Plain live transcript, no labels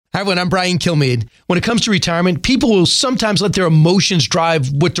everyone, I'm Brian Kilmeade. When it comes to retirement, people will sometimes let their emotions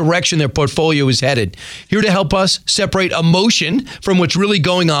drive what direction their portfolio is headed. Here to help us separate emotion from what's really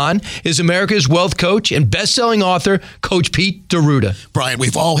going on is America's wealth coach and best-selling author, Coach Pete D'Arruda. Brian,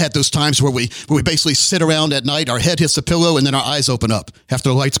 we've all had those times where we basically sit around at night, our head hits the pillow, and then our eyes open up after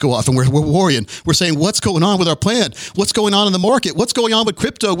the lights go off, and we're worrying. We're saying, what's going on with our plan? What's going on in the market? What's going on with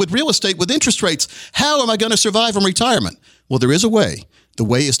crypto, with real estate, with interest rates? How am I going to survive in retirement? Well, there is a way. The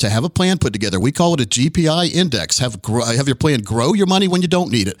way is to have a plan put together. We call it a GPI index. Have your plan grow your money when you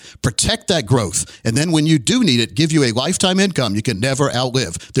don't need it. Protect that growth. And then when you do need it, give you a lifetime income you can never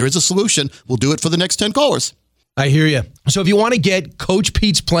outlive. There is a solution. We'll do it for the next 10 callers. I hear you. So if you want to get Coach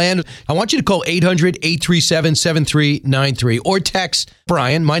Pete's plan, I want you to call 800-837-7393 or text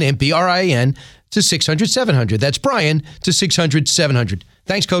Brian, my name, B-R-I-A-N, to 600-700. That's Brian to 600-700.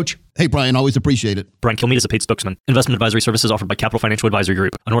 Thanks, Coach. Hey, Brian, always appreciate it. Brian Kilmeade is a paid spokesman. Investment advisory services offered by Capital Financial Advisory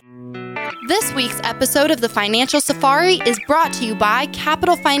Group. This week's episode of the Financial Safari is brought to you by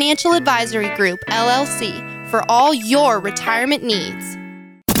Capital Financial Advisory Group, LLC, for all your retirement needs.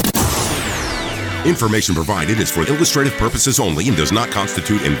 Information provided is for illustrative purposes only and does not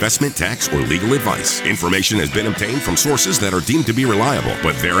constitute investment, tax, or legal advice. Information has been obtained from sources that are deemed to be reliable,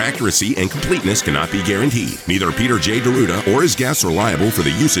 but their accuracy and completeness cannot be guaranteed. Neither Peter J. D'Arruda or his guests are liable for the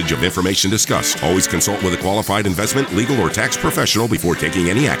usage of information discussed. Always consult with a qualified investment, legal, or tax professional before taking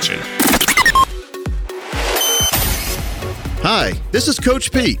any action. Hi, this is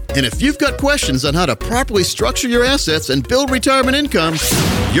Coach Pete, and if you've got questions on how to properly structure your assets and build retirement income,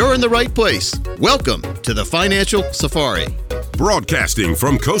 you're in the right place. Welcome to the Financial Safari. Broadcasting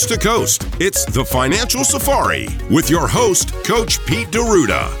from coast to coast, it's the Financial Safari with your host, Coach Pete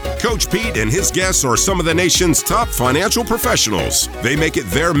D'Arruda. Coach Pete and his guests are some of the nation's top financial professionals. They make it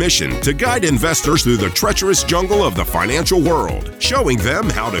their mission to guide investors through the treacherous jungle of the financial world, showing them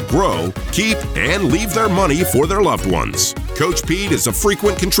how to grow, keep, and leave their money for their loved ones. Coach Pete is a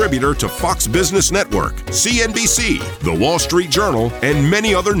frequent contributor to Fox Business Network, CNBC, The Wall Street Journal, and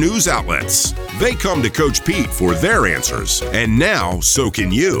many other news outlets. They come to Coach Pete for their answers, and now so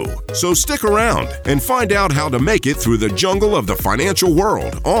can you. So stick around and find out how to make it through the jungle of the financial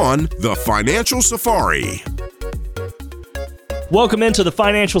world on The Financial Safari. Welcome into the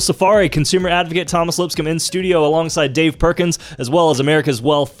Financial Safari. Consumer advocate Thomas Lipscomb in studio alongside Dave Perkins, as well as America's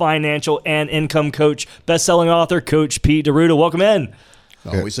wealth, financial, and income coach, best-selling author, Coach Pete D'Arruda. Welcome in.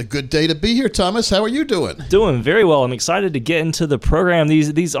 Always a good day to be here, Thomas. How are you doing? Doing very well. I'm excited to get into the program.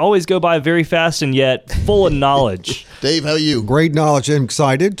 These always go by very fast and yet full of knowledge. Dave, how are you? Great knowledge. I'm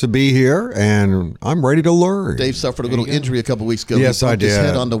excited to be here, and I'm ready to learn. Dave suffered a little injury a couple weeks ago. Yes, I did. His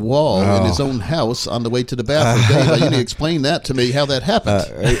head on the wall in his own house on the way to the bathroom. Dave, you need to explain that to me, how that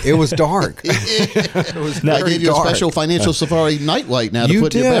happened. It was dark. It was I gave you dark. a special Financial Safari nightlight now to You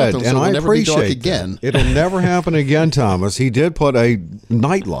put in did, your bathroom, so and it'll I never be dark appreciate again. that. It'll never happen again, Thomas. He did put a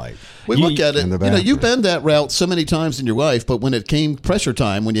nightlight. We look at it, in the you've bathroom. been that route so many times in your life, but when it came pressure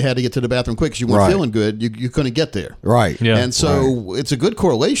time, when you had to get to the bathroom quick because you weren't Right. feeling good, you couldn't get there. Right. Yeah. And so it's a good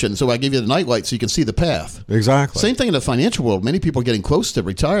correlation. So I give you the nightlight so you can see the path. Exactly. Same thing in the financial world. Many people are getting close to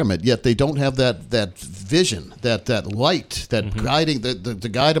retirement, yet they don't have that vision, that light, that guiding, to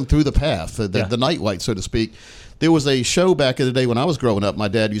guide them through the path, the night light, so to speak. There was a show back in the day when I was growing up. My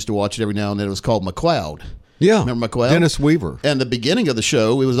dad used to watch it every now and then. It was called McCloud. Yeah. Remember McCloud? Dennis Weaver. And the beginning of the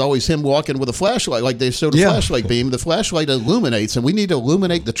show, it was always him walking with a flashlight, like they showed a flashlight beam. The flashlight illuminates, and we need to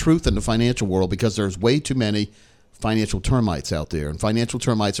illuminate the truth in the financial world because there's way too many financial termites out there, and financial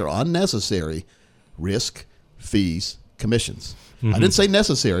termites are unnecessary risk, fees, commissions. I didn't say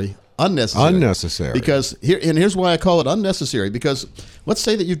necessary. Unnecessary. Because here's why I call it unnecessary. Because let's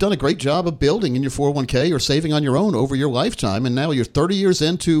say that you've done a great job of building in your 401k or saving on your own over your lifetime, and now you're 30 years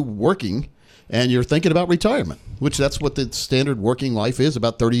into working, and you're thinking about retirement, which that's what the standard working life is,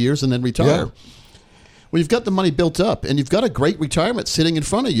 about 30 years and then retire. Yeah. Well, you've got the money built up, and you've got a great retirement sitting in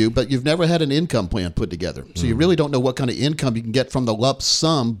front of you, but you've never had an income plan put together. So you really don't know what kind of income you can get from the lump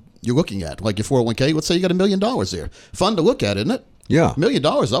sum you're looking at. Like your 401k, let's say you got $1 million there. Fun to look at, isn't it? Yeah. $1 million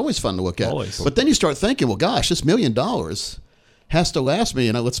is always fun to look at. Always. But then you start thinking, well, gosh, this $1 million has to last me,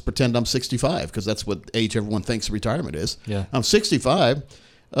 and let's pretend I'm 65, because that's what age everyone thinks retirement is. Yeah. I'm 65.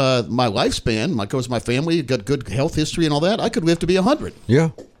 My lifespan, because my family got good health history and all that, I could live to be 100. Yeah.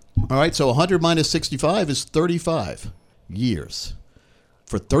 All right, so 100 minus 65 is 35 years.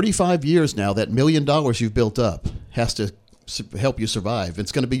 For 35 years now, that $1 million you've built up has to help you survive.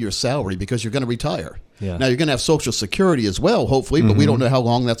 It's going to be your salary because you're going to retire. Yeah. Now, you're going to have Social Security as well, hopefully, but we don't know how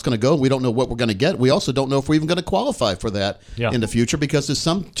long that's going to go. We don't know what we're going to get. We also don't know if we're even going to qualify for that in the future because there's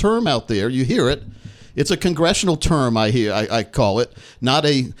some term out there, you hear it, It's a congressional term, I call it, not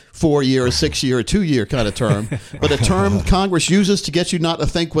a 4-year, a 6-year, a 2-year kind of term, but a term Congress uses to get you not to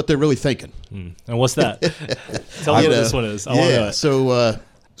think what they're really thinking. And what's that? Tell me what this one is. I want to know it.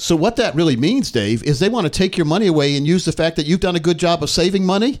 So what that really means, Dave, is they want to take your money away and use the fact that you've done a good job of saving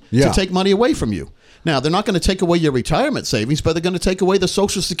money to take money away from you. Now, they're not going to take away your retirement savings, but they're going to take away the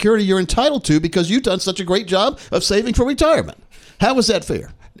Social Security you're entitled to because you've done such a great job of saving for retirement. How is that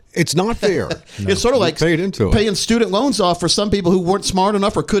fair? It's not fair. It's sort of like paying student loans off for some people who weren't smart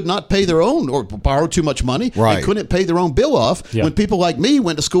enough or could not pay their own or borrow too much money and couldn't pay their own bill off when people like me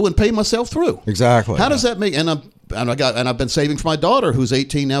went to school and paid myself through. Exactly. How does that make? And I've been saving for my daughter, who's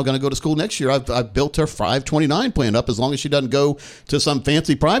 18 now, going to go to school next year. I've built her 529 plan up. As long as she doesn't go to some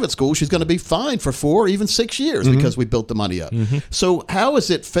fancy private school, she's going to be fine for 4 or even 6 years because we built the money up. So how is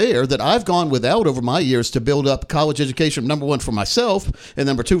it fair that I've gone without over my years to build up college education, number one, for myself, and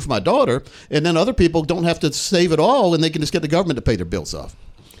number two, for my daughter, and then other people don't have to save it all and they can just get the government to pay their bills off?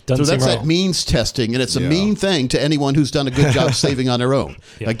 So that's that means testing, and it's a mean thing to anyone who's done a good job saving on their own.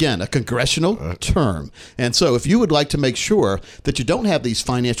 Again, a congressional term. And so if you would like to make sure that you don't have these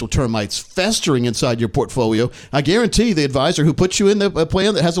financial termites festering inside your portfolio, I guarantee the advisor who puts you in the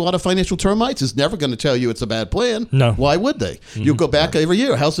plan that has a lot of financial termites is never going to tell you it's a bad plan. No. Why would they? You'll go back every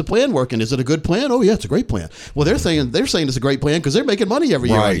year. How's the plan working? Is it a good plan? Oh, yeah, it's a great plan. Well, they're saying it's a great plan because they're making money every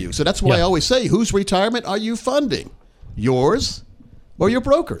year on you. So that's why I always say, whose retirement are you funding? Yours or your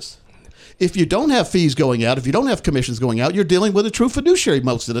brokers? If you don't have fees going out, if you don't have commissions going out, you're dealing with a true fiduciary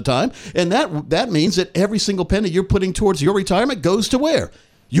most of the time. And that means that every single penny you're putting towards your retirement goes to where?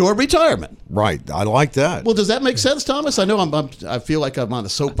 Your retirement. Right. I like that. Well, does that make sense, Thomas? I know I feel like I'm on the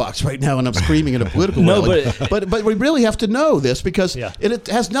soapbox right now and I'm screaming in a political way. But we really have to know this because it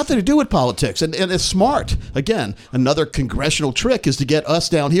has nothing to do with politics. And it's smart. Again, another congressional trick is to get us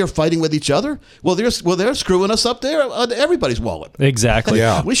down here fighting with each other. Well, they're screwing us up there on everybody's wallet. Exactly.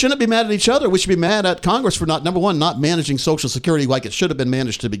 Yeah. We shouldn't be mad at each other. We should be mad at Congress for not managing Social Security like it should have been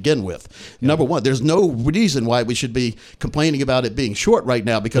managed to begin with. Number one, there's no reason why we should be complaining about it being short right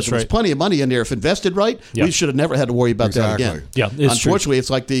now. Because there's plenty of money in there. If invested right, we should have never had to worry about that again. Yeah, unfortunately, it's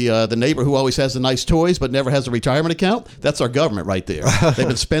like the neighbor who always has the nice toys but never has a retirement account. That's our government right there. They've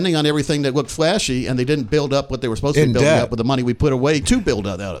been spending on everything that looked flashy, and they didn't build up what they were supposed to be building up with the money we put away to build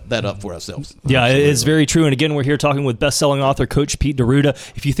that up for ourselves. Yeah, it's very true. And again, we're here talking with best-selling author Coach Pete D'Arruda.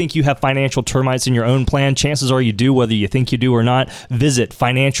 If you think you have financial termites in your own plan, chances are you do, whether you think you do or not. Visit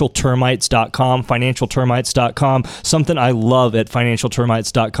financialtermites.com, financialtermites.com. Something I love at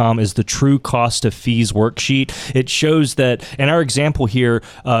financialtermites.com is the true cost of fees worksheet. It shows that, and our example here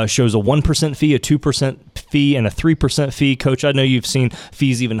shows a 1% fee, a 2% fee, and a 3% fee. Coach, I know you've seen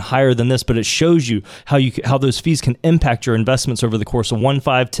fees even higher than this, but it shows you how those fees can impact your investments over the course of 1,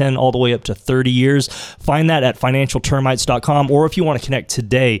 5, 10, all the way up to 30 years. Find that at financialtermites.com, or if you want to connect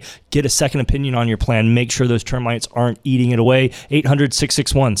today, get a second opinion on your plan. Make sure those termites aren't eating it away.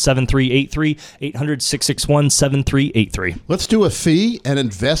 800-661-7383, 800-661-7383. Let's do a fee and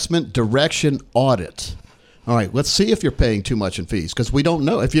investment direction audit. All right, let's see if you're paying too much in fees, because we don't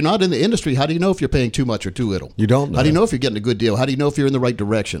know. If you're not in the industry, how do you know if you're paying too much or too little? You don't know. How do you know if you're getting a good deal? How do you know if you're in the right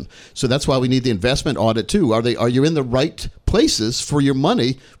direction? So that's why we need the investment audit too. Are you in the right places for your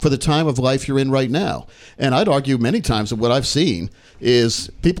money for the time of life you're in right now? And I'd argue many times that what I've seen is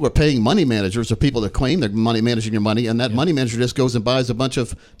people are paying money managers or people that claim they're money managing your money, and that money manager just goes and buys a bunch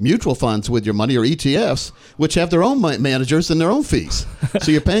of mutual funds with your money or ETFs, which have their own managers and their own fees.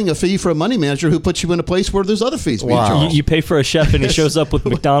 So you're paying a fee for a money manager who puts you in a place where there's other fees being charged. You pay for a chef and he shows up with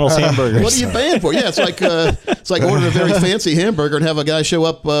McDonald's hamburgers. What are you paying for? Yeah, it's like ordering a very fancy hamburger and have a guy show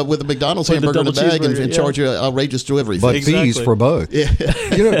up with a McDonald's hamburger in a bag and charge you an outrageous delivery fee. But fees for both. Yeah.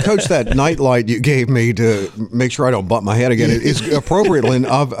 Coach, that nightlight you gave me to make sure I don't bump my head again, it's appropriately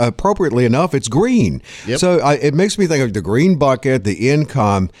enough, it's green. Yep. So it makes me think of the green bucket, the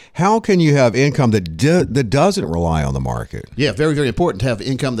income. How can you have income that doesn't rely on the market? Yeah, very, very important to have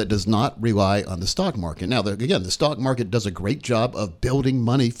income that does not rely on the stock market. Now, again, the stock market does a great job of building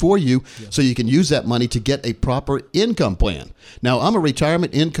money for you so you can use that money to get a proper income plan. Now, I'm a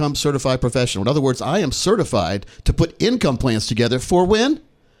retirement income certified professional. In other words, I am certified to put income plans together for when?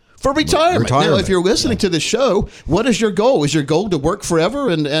 For retirement. Now, if you're listening to this show, what is your goal? Is your goal to work forever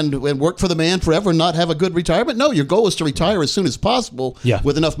and work for the man forever and not have a good retirement? No, your goal is to retire as soon as possible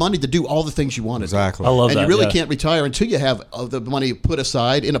with enough money to do all the things you want to do. Exactly. I love that. And you really can't retire until you have the money put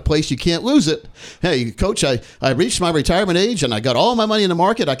aside in a place you can't lose it. Hey, Coach, I reached my retirement age and I got all my money in the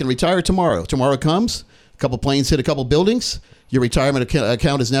market. I can retire tomorrow. Tomorrow comes, a couple planes hit a couple buildings. your retirement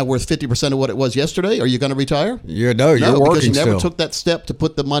account is now worth 50% of what it was yesterday? Are you going to retire? You're No, working because you never still. took that step to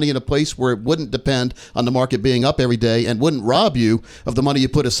put the money in a place where it wouldn't depend on the market being up every day and wouldn't rob you of the money you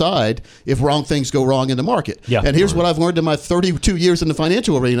put aside if wrong things go wrong in the market. Yeah. And here's what I've learned in my 32 years in the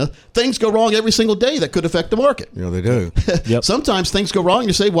financial arena. Things go wrong every single day that could affect the market. Yeah, they do. Yep. Sometimes things go wrong and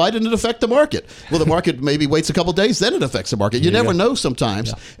you say, why didn't it affect the market? Well, the market maybe waits a couple days, then it affects the market. You never know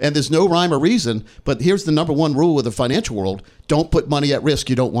sometimes. And there's no rhyme or reason. But here's the number one rule of the financial world. Don't put money at risk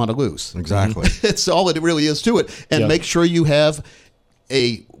you don't want to lose. Exactly. It's all it really is to it. And make sure you have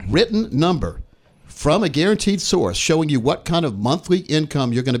a written number from a guaranteed source showing you what kind of monthly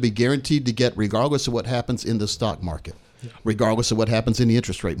income you're going to be guaranteed to get regardless of what happens in the stock market, regardless of what happens in the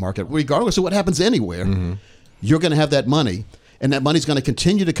interest rate market, regardless of what happens anywhere. You're going to have that money. And that money's going to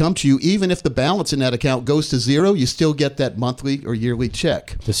continue to come to you. Even if the balance in that account goes to zero, you still get that monthly or yearly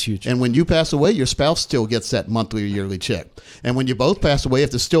check. That's huge. And when you pass away, your spouse still gets that monthly or yearly check. And when you both pass away, if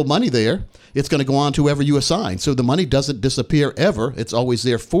there's still money there, it's going to go on to whoever you assign. So the money doesn't disappear ever. It's always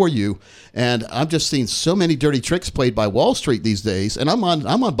there for you. And I've just seen so many dirty tricks played by Wall Street these days. And I'm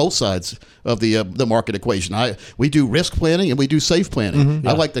on both sides of the market equation. We do risk planning and we do safe planning.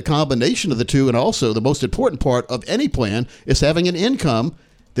 I like the combination of the two. And also the most important part of any plan is having an income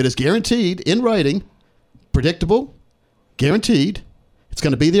that is guaranteed in writing, predictable, guaranteed. It's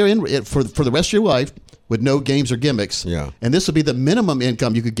going to be there for the rest of your life with no games or gimmicks. Yeah. And this will be the minimum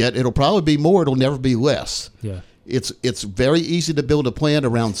income you could get. It'll probably be more. It'll never be less. Yeah. It's very easy to build a plan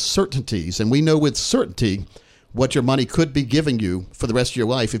around certainties. And we know with certainty what your money could be giving you for the rest of your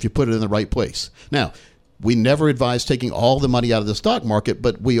life if you put it in the right place. Now, we never advise taking all the money out of the stock market,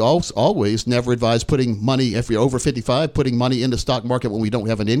 but we always never advise putting money, if you're over 55, putting money in the stock market when we don't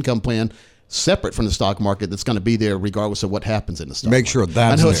have an income plan separate from the stock market that's going to be there regardless of what happens in the stock Make market. sure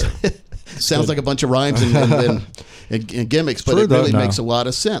that's I know there. Sounds like a bunch of rhymes and gimmicks, but True, it really though. makes a lot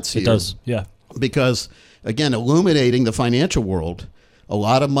of sense here. It does. Yeah. Because, again, illuminating the financial world, a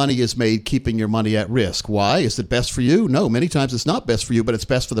lot of money is made keeping your money at risk. Why? Is it best for you? No, many times it's not best for you, but it's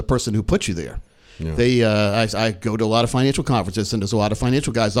best for the person who put you there. Yeah. I go to a lot of financial conferences, and there's a lot of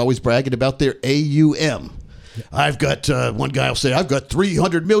financial guys always bragging about their AUM. I've got, one guy will say, I've got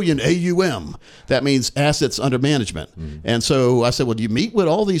 300 million AUM. That means assets under management. And so I said, well, do you meet with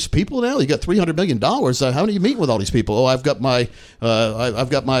all these people now? You got $300 million. How do you meet with all these people? Oh, I've got my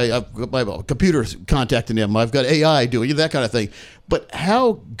computer contacting them. I've got AI doing that kind of thing. But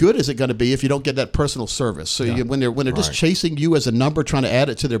how good is it going to be if you don't get that personal service? So when they're just chasing you as a number, trying to add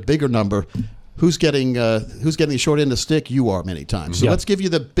it to their bigger number, who's getting the short end of the stick? You are many times. So let's give you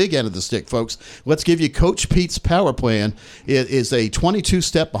the big end of the stick, folks. Let's give you Coach Pete's Power Plan. It is a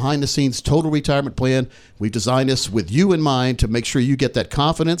 22-step behind-the-scenes total retirement plan. We've designed this with you in mind to make sure you get that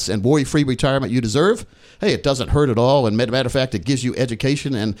confidence and worry-free retirement you deserve. Hey, it doesn't hurt at all. And matter of fact, it gives you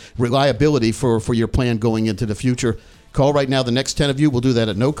education and reliability for your plan going into the future. Call right now. The next 10 of you will do that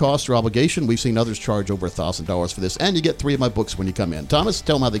at no cost or obligation. We've seen others charge over $1,000 for this. And you get 3 of my books when you come in. Thomas,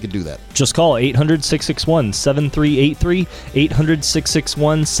 tell them how they can do that. Just call 800-661-7383,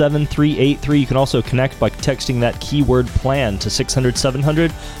 800-661-7383. You can also connect by texting that keyword PLAN to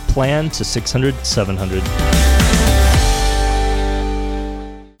 600-700, PLAN to 600-700.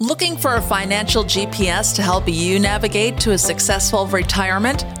 Looking for a financial GPS to help you navigate to a successful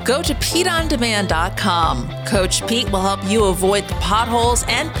retirement? Go to PeteOnDemand.com. Coach Pete will help you avoid the potholes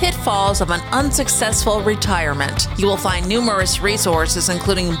and pitfalls of an unsuccessful retirement. You will find numerous resources,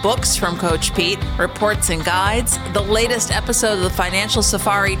 including books from Coach Pete, reports and guides, the latest episode of the Financial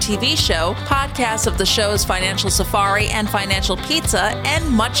Safari TV show, podcasts of the shows Financial Safari and Financial Pizza, and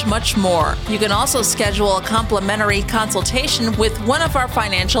much, much more. You can also schedule a complimentary consultation with one of our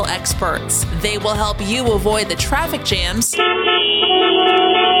financial experts. They will help you avoid the traffic jams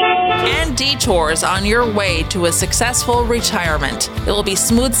and detours on your way to a successful retirement. It will be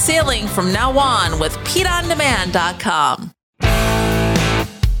smooth sailing from now on with PeteOnDemand.com.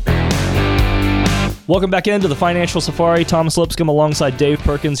 Welcome back into the Financial Safari. Thomas Lipscomb alongside Dave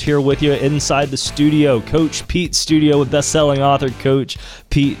Perkins here with you inside the studio, Coach Pete's studio with best-selling author Coach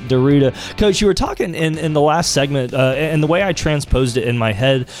Pete D'Arruda. Coach, you were talking in the last segment, and the way I transposed it in my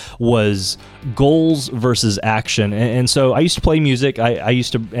head was goals versus action. And so I used to play music. I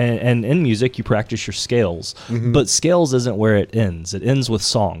used to, and in music, you practice your scales. But scales isn't where it ends. It ends with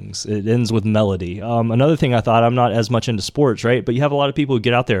songs. It ends with melody. Another thing I thought, I'm not as much into sports, right? But you have a lot of people who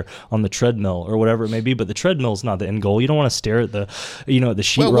get out there on the treadmill or whatever it may be, but the treadmill is not the end goal. You don't want to stare at the, the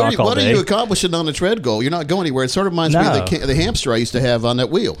sheetrock all day. What are you accomplishing on the tread goal? You're not going anywhere. It sort of reminds me of the hamster I used to have on that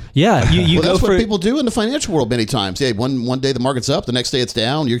wheel. Yeah, you that's what people do in the financial world many times. Yeah, one day the market's up, the next day it's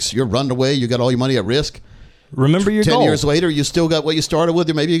down. You're running away. You got all your money at risk. Remember your 10 goal. years later, you still got what you started with,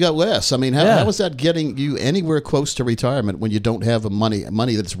 or maybe you got less. I mean, how is that getting you anywhere close to retirement when you don't have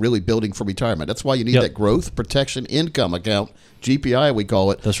money that's really building for retirement? That's why you need that growth protection income account, GPI we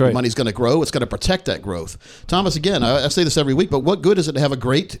call it. That's right. The money's going to grow. It's going to protect that growth. Thomas, again, I say this every week, but what good is it to have a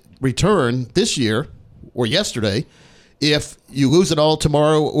great return this year or yesterday if you lose it all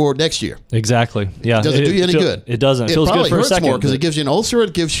tomorrow or next year? Exactly. Yeah. Does it do you any good? It doesn't. It It feels probably good for a hurts second. more because it gives you an ulcer.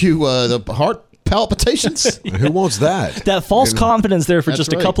 It gives you the heart palpitations. Who wants that? that false confidence there for That's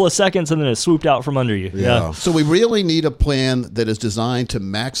just right. a couple of seconds, and then it swooped out from under you. Yeah. So we really need a plan that is designed to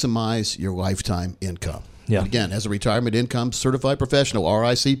maximize your lifetime income. Yeah. And again, as a retirement income certified professional,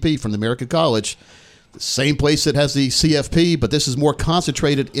 RICP from the American College, the same place that has the CFP, but this is more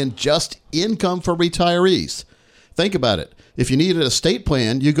concentrated in just income for retirees. Think about it. If you need an estate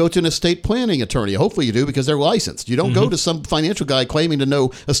plan, you go to an estate planning attorney. Hopefully you do because they're licensed. You don't go to some financial guy claiming to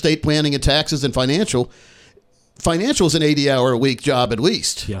know estate planning and taxes and financial. Financial is an 80-hour-a-week job at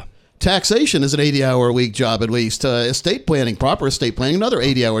least. Yeah. Taxation is an 80-hour-a-week job at least. Estate planning, proper estate planning, another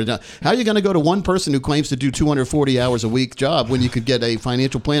 80-hour job. How are you going to go to one person who claims to do 240 hours a week job when you could get a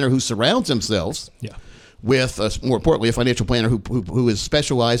financial planner who surrounds themselves with, more importantly, a financial planner who is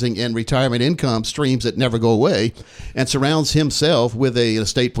specializing in retirement income streams that never go away, and surrounds himself with an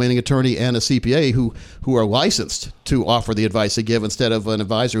estate planning attorney and a CPA who are licensed to offer the advice they give instead of an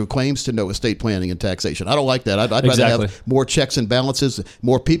advisor who claims to know estate planning and taxation. I don't like that. I'd rather have more checks and balances,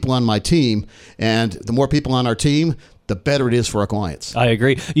 more people on my team, and the more people on our team, the better it is for our clients. I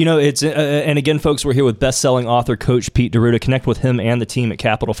agree. You know, it's and again, folks, we're here with best-selling author Coach Pete D'Arruda. Connect with him and the team at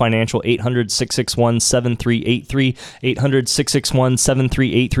Capital Financial, 800-661-7383,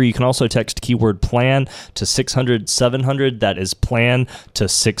 800-661-7383. You can also text keyword PLAN to 600-700. That is PLAN to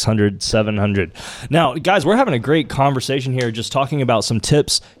 600-700. Now, guys, we're having a great conversation here, just talking about some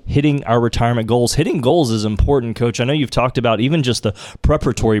tips hitting our retirement goals. Hitting goals is important, Coach. I know you've talked about even just the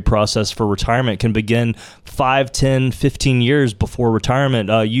preparatory process for retirement can begin 5, 10, 15 years before retirement.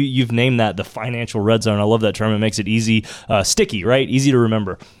 You've named that the financial red zone. I love that term. It makes it easy, sticky, right? Easy to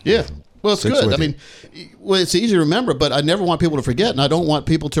remember. Yeah. Well, it's good. I mean, it's easy to remember, but I never want people to forget, and I don't want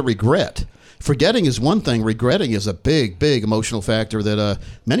people to regret. Forgetting is one thing. Regretting is a big, big emotional factor that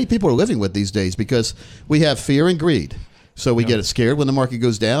many people are living with these days because we have fear and greed. So we get scared when the market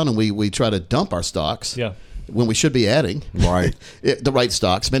goes down, and we try to dump our stocks. Yeah. When we should be adding the right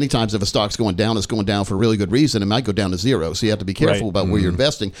stocks. Many times if a stock's going down, it's going down for a really good reason. It might go down to zero, so you have to be careful about where you're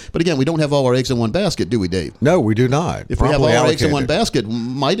investing. But again, we don't have all our eggs in one basket, do we, Dave? No, we do not. If we have all our eggs in one basket,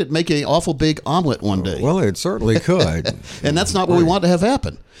 might it make an awful big omelet one day? Well, it certainly could. And that's not what we want to have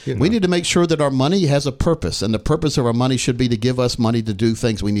happen. We need to make sure that our money has a purpose, and the purpose of our money should be to give us money to do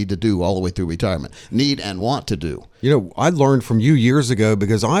things we need to do all the way through retirement, need and want to do. You know, I learned from you years ago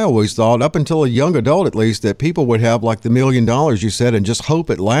because I always thought, up until a young adult at least, that people would have like the $1 million you said and just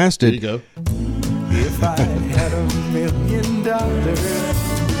hope it lasted. There you go. If I had $1 million,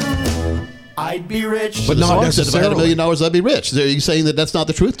 I'd be rich. But not necessarily. If I had $1 million, I'd be rich. Are you saying that that's not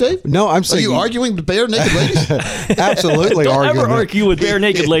the truth, Dave? No, I'm saying. Are you arguing with bare naked ladies? Absolutely Don't arguing. ever argue with bare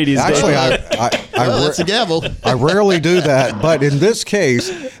naked ladies, Actually, Dave. That's a gavel. I rarely do that, but in this case,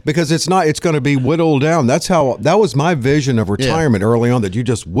 because it's going to be whittled down. That was my vision of retirement early on, that you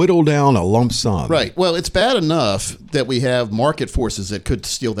just whittle down a lump sum. Right. Well, it's bad enough that we have market forces that could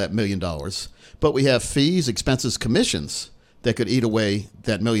steal that $1 million, but we have fees, expenses, commissions that could eat away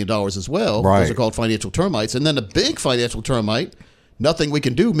that $1 million as well. Right. Those are called financial termites. And then the big financial termite, nothing we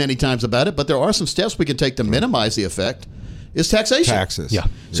can do many times about it, but there are some steps we can take to minimize the effect, is taxation. Taxes. Yeah.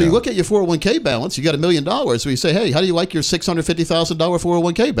 So you look at your 401k balance, you got $1 million. So you say, hey, how do you like your $650,000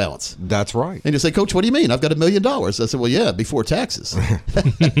 401k balance? That's right. And you say, Coach, what do you mean? I've got $1 million. I said, well, yeah, before taxes.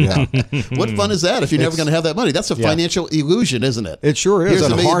 What fun is that if you're never going to have that money? That's a financial illusion, isn't it? It sure is. Here's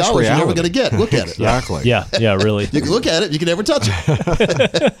and $1 a million harsh you're never reality. going to get. Look at it. Exactly. Yeah, really. You can look at it. You can never touch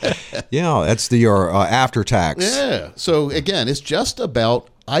it. Yeah, that's the after tax. Yeah. So again, it's just about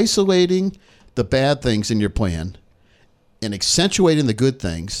isolating the bad things in your plan and accentuating the good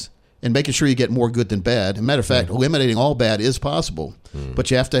things and making sure you get more good than bad. As a matter of fact, eliminating all bad is possible,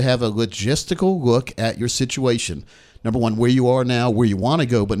 but you have to have a logistical look at your situation. Number one, where you are now, where you want to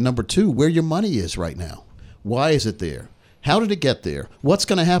go, but number two, where your money is right now. Why is it there? How did it get there? What's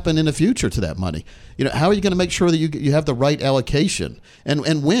going to happen in the future to that money? You know, how are you going to make sure that you have the right allocation?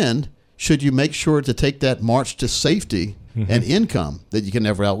 And when should you make sure to take that march to safety and income that you can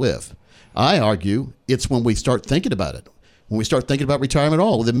never outlive? I argue it's when we start thinking about it. When we start thinking about retirement at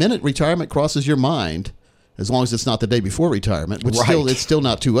all. The minute retirement crosses your mind, as long as it's not the day before retirement, which it's still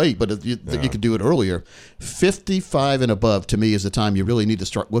not too late, but you could do it earlier. 55 and above, to me, is the time you really need to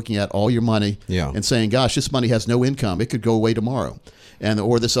start looking at all your money and saying, gosh, this money has no income. It could go away tomorrow.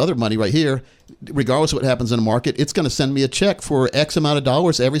 Or this other money right here, regardless of what happens in the market, it's going to send me a check for X amount of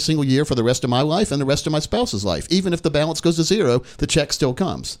dollars every single year for the rest of my life and the rest of my spouse's life. Even if the balance goes to zero, the check still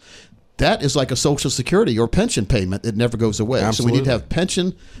comes. That is like a Social Security or pension payment. It never goes away. Absolutely. So we need to have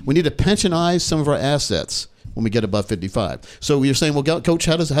pension. We need to pensionize some of our assets when we get above 55. So you're saying, well, Coach,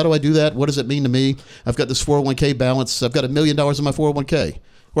 how do I do that? What does it mean to me? I've got this 401k balance. I've got $1 million in my 401k.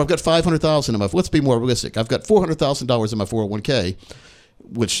 Or I've got $500,000 in my. Let's be more realistic. I've got $400,000 in my 401k,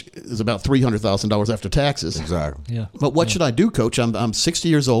 which is about $300,000 after taxes. Exactly. Yeah. But what should I do, Coach? I'm 60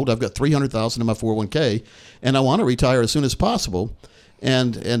 years old. I've got $300,000 in my 401k, and I want to retire as soon as possible.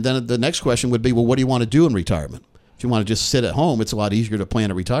 And then the next question would be, well, what do you want to do in retirement? If you want to just sit at home, it's a lot easier to plan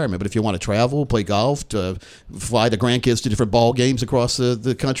a retirement. But if you want to travel, play golf, to fly the grandkids to different ball games across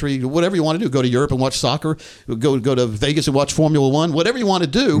the country, whatever you want to do, go to Europe and watch soccer, go to Vegas and watch Formula One, whatever you want to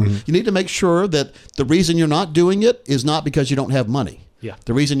do, you need to make sure that the reason you're not doing it is not because you don't have money. Yeah.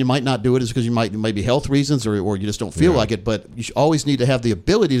 The reason you might not do it is because you maybe health reasons or you just don't feel like it. But you always need to have the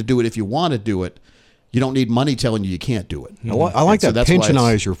ability to do it if you want to do it. You don't need money telling you can't do it. I like that.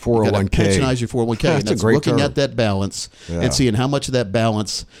 Pensionize your 401k. Pensionize your 401k. That's that's a great looking term. at that balance and seeing how much of that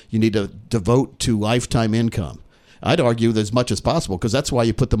balance you need to devote to lifetime income. I'd argue as much as possible because that's why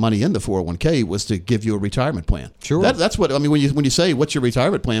you put the money in the 401k was to give you a retirement plan. Sure. That's what I mean when you say what's your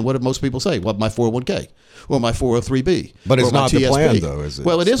retirement plan. What do most people say? Well, my 401k or my 403b. But it's or my not the TSP. plan, though, is it?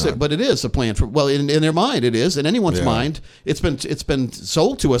 Well, it is. Not. But it is a plan for. Well, in their mind, it is. In anyone's mind, it's been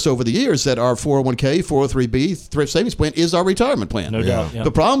sold to us over the years that our 401k, 403b, thrift savings plan is our retirement plan. No doubt. Yeah.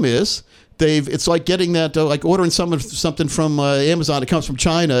 The problem is. It's like getting that, like ordering something from Amazon. It comes from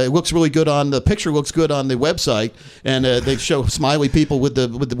China. It looks really good the picture looks good on the website, and they show smiley people with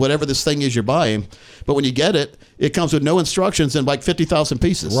the whatever this thing is you're buying. But when you get it, it comes with no instructions and like 50,000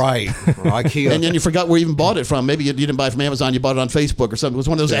 pieces. Right. IKEA. And then you forgot where you even bought it from. Maybe you didn't buy it from Amazon. You bought it on Facebook or something. It was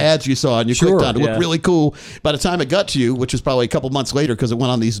one of those ads you saw and you clicked on it. It looked really cool. By the time it got to you, which was probably a couple months later because it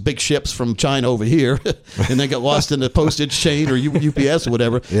went on these big ships from China over here and then got lost in the postage chain or UPS or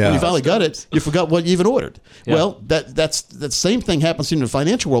whatever. When you finally got it, you forgot what you even ordered. Yeah. Well, that's the same thing happens in the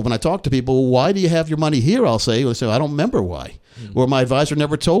financial world. When I talk to people, why do you have your money here? I'll say, I don't remember why. Or my advisor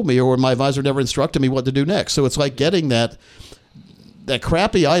never told me, or my advisor never instructed me what to do next. So it's like getting that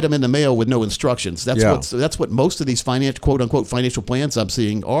crappy item in the mail with no instructions. That's what most of these quote unquote financial plans I'm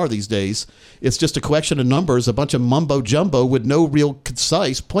seeing are these days. It's just a collection of numbers, a bunch of mumbo jumbo with no real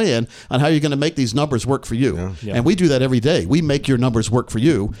concise plan on how you're going to make these numbers work for you. Yeah. Yeah. And we do that every day. We make your numbers work for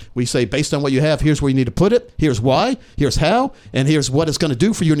you. We say, based on what you have, here's where you need to put it. Here's why. Here's how. And here's what it's going to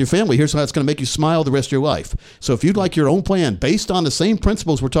do for you and your family. Here's how it's going to make you smile the rest of your life. So if you'd like your own plan based on the same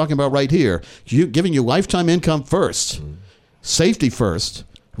principles we're talking about right here, giving you lifetime income first, safety first,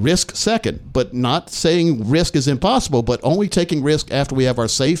 risk second, but not saying risk is impossible, but only taking risk after we have our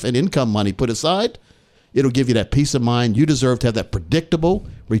safe and income money put aside. It'll give you that peace of mind. You deserve to have that predictable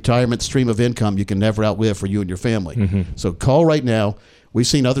retirement stream of income you can never outlive for you and your family. So call right now. We've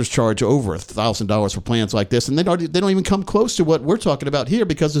seen others charge over $1,000 for plans like this, and they don't even come close to what we're talking about here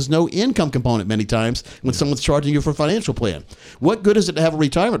because there's no income component many times when someone's charging you for a financial plan. What good is it to have a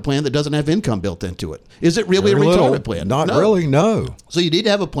retirement plan that doesn't have income built into it? Is it really a retirement plan? Not really, no. So you need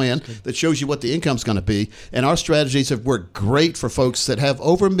to have a plan that shows you what the income's going to be, and our strategies have worked great for folks that have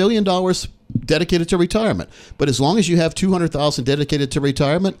over $1 million dedicated to retirement. But as long as you have $200,000 dedicated to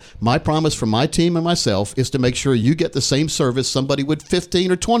retirement, my promise from my team and myself is to make sure you get the same service somebody with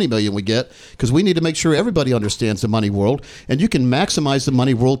 15 or 20 million would get, because we need to make sure everybody understands the money world, and you can maximize the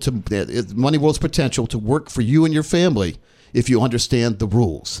money world's potential to work for you and your family if you understand the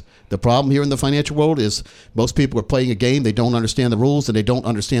rules. The problem here in the financial world is most people are playing a game, they don't understand the rules, and they don't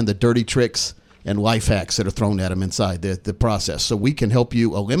understand the dirty tricks and life hacks that are thrown at them inside the process. So we can help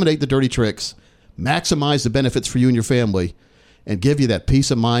you eliminate the dirty tricks, maximize the benefits for you and your family, and give you that peace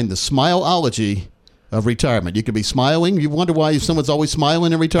of mind, the smileology of retirement. You could be smiling. You wonder why someone's always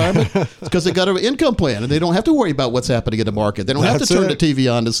smiling in retirement? It's because they got an income plan, and they don't have to worry about what's happening in the market. They don't have to turn the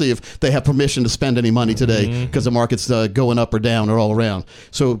TV on to see if they have permission to spend any money today because the market's going up or down or all around.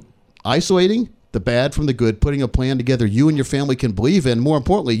 So isolating the bad from the good, putting a plan together you and your family can believe in. More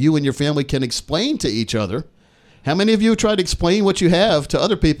importantly, you and your family can explain to each other How many of you try to explain what you have to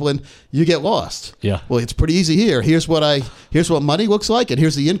other people and you get lost? Yeah. Well, it's pretty easy here. Here's what money looks like, and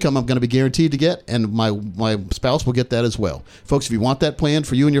here's the income I'm going to be guaranteed to get, and my spouse will get that as well. Folks, if you want that plan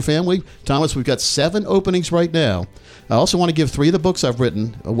for you and your family, Thomas, we've got 7 openings right now. I also want to give 3 of the books I've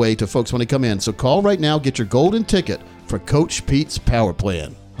written away to folks when they come in. So call right now, get your golden ticket for Coach Pete's Power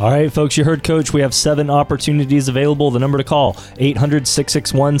Plan. All right, folks, you heard Coach. We have 7 opportunities available. The number to call,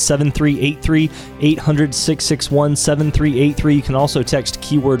 800-661-7383, 800-661-7383. You can also text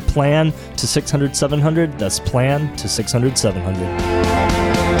keyword PLAN to 600-700. That's PLAN to 600-700.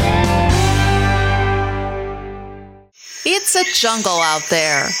 It's a jungle out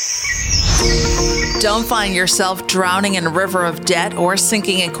there. Don't find yourself drowning in a river of debt or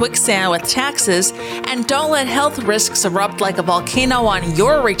sinking in quicksand with taxes, and don't let health risks erupt like a volcano on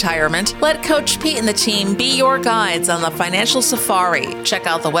your retirement. Let Coach Pete and the team be your guides on the Financial Safari. Check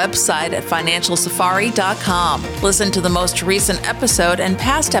out the website at financialsafari.com. Listen to the most recent episode and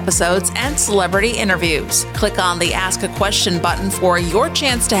past episodes and celebrity interviews. Click on the Ask a Question button for your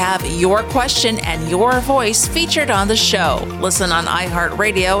chance to have your question and your voice featured on the show. Listen on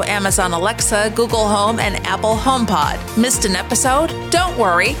iHeartRadio, Amazon Alexa, Google Home, and Apple HomePod. Missed an episode? Don't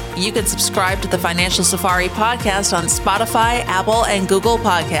worry. You can subscribe to the Financial Safari podcast on Spotify, Apple, and Google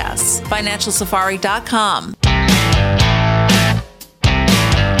Podcasts. FinancialSafari.com.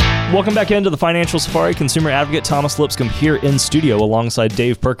 Welcome back into the Financial Safari. Consumer advocate Thomas Lipscomb here in studio alongside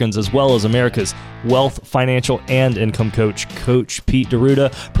Dave Perkins, as well as America's wealth, financial, and income coach, Coach Pete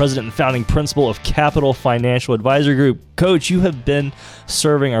D'Arruda, president and founding principal of Capital Financial Advisory Group. Coach, you have been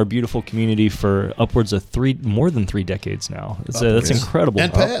serving our beautiful community for upwards of more than 3 decades now. That's incredible.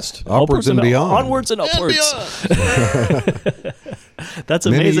 And past. Upwards and beyond. Onwards and upwards. And That's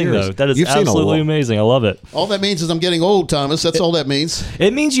amazing, though. That is absolutely amazing. I love it. all that means is I'm getting old, Thomas. That's all that means.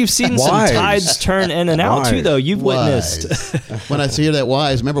 It means you've seen some tides turn in and out, too, though. You've witnessed. When I see that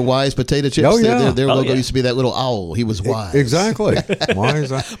Wise, remember Wise potato chips? Oh, yeah. Their logo used to be that little owl. He was wise. Exactly.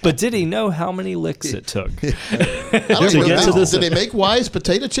 Wise. But did he know how many licks it took? I don't to get to this? Do they make Wise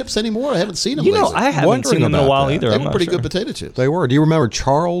potato chips anymore? I haven't seen them lately. I haven't seen them in a while either. They I'm were not pretty sure. good potato chips. They were. Do you remember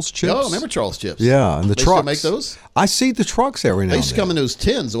Charles chips? Oh, I remember Charles chips. Yeah, and the They trucks. still make those? I see the trucks every now They and used to then. come in those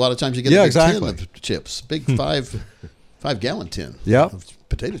tins. A lot of times you get a big tin of chips. Big 5-gallon tin of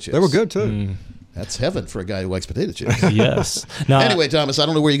potato chips. They were good, too. That's heaven for a guy who likes potato chips. Yes. Now, Anyway, Thomas, I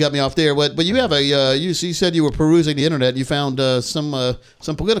don't know where you got me off there, but you have you said you were perusing the internet. And you found some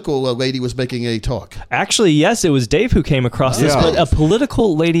political lady was making a talk. actually, yes, it was Dave who came across this, Yeah. but a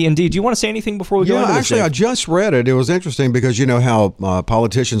political lady indeed. Do you want to say anything before we go into this, Actually, Dave? I just read it. It was interesting because you know how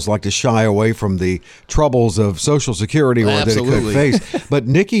politicians like to shy away from the troubles of Social Security or that it Absolutely. could face. But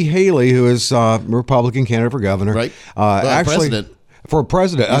Nikki Haley, who is Republican candidate for governor, Right. actually. President. For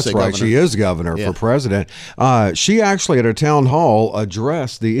president, You that's say right. governor. She is governor Yeah. for president. She actually at a town hall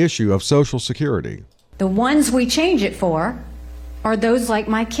addressed the issue of Social Security. The ones we change it for are those like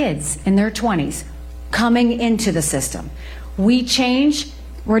my kids in their 20s coming into the system. We change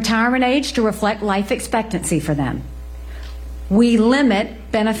retirement age to reflect life expectancy for them. We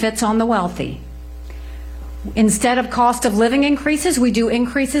limit benefits on the wealthy. Instead of cost of living increases, we do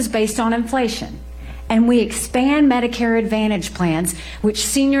increases based on inflation. And we expand Medicare Advantage plans, which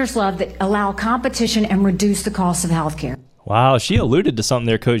seniors love, that allow competition and reduce the cost of health care. Wow, she alluded to something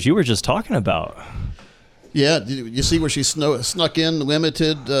there, Coach, you were just talking about. Yeah, did you see where she snuck in,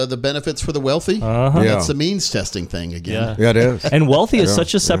 limited the benefits for the wealthy? Uh-huh. Yeah. That's the means testing thing again. Yeah, it is. And wealthy is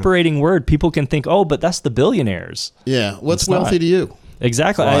such a separating word. People can think, oh, but that's the billionaires. Yeah. What's It's wealthy not. to you?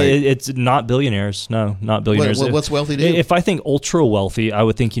 Exactly. Right. It's not billionaires. No, not billionaires. What's wealthy to you? If I think ultra wealthy, I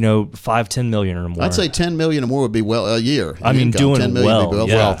would think, 5-10 million or more. I'd say 10 million or more would be a year. I mean, income. doing 10 million well. would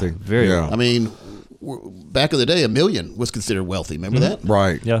be Yeah, wealthy. Very Yeah. well. I mean, back in the day, $1 million was considered wealthy. Remember that?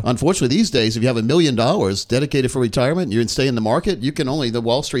 Right. Yeah. Unfortunately, these days, if you have $1 million dedicated for retirement, you stay in the market. You can only. The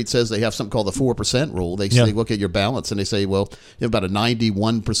Wall Street says they have something called the 4% rule. They look at your balance and they say, well, you have about a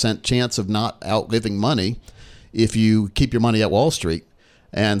 91% chance of not outliving money if you keep your money at Wall Street.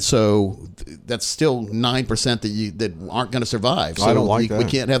 And so that's still 9% that aren't going to survive. So I don't like that. We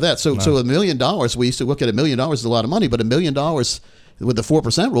can't have that. So $1 million, we used to look at $1 million as a lot of money, but $1 million with the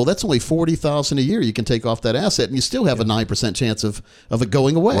 4% rule, that's only $40,000 a year you can take off that asset, and you still have a 9% chance of it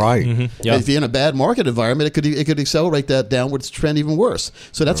going away. Right. Yeah. If you're in a bad market environment, it could accelerate that downwards trend even worse.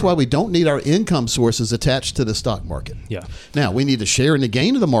 So that's why we don't need our income sources attached to the stock market. Yeah. Now, we need to share in the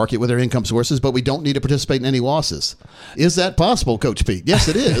gain of the market with our income sources, but we don't need to participate in any losses. Is that possible, Coach Pete? Yes,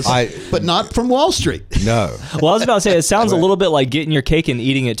 it is, but not from Wall Street. No. Well, I was about to say, it sounds a little bit like getting your cake and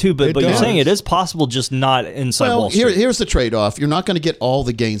eating it too, but you're does. saying it is possible, just not inside Wall Street. Here's the trade-off. You're not going to get all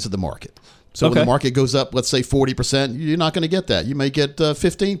the gains of the market. So when the market goes up, let's say 40%, you're not going to get that. You may get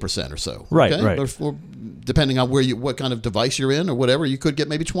 15% or so. Right, okay? right. Or depending on what kind of device you're in or whatever, you could get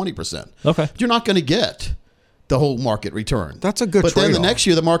maybe 20%. Okay. You're not going to get the whole market return. That's a good But then the trade-off. next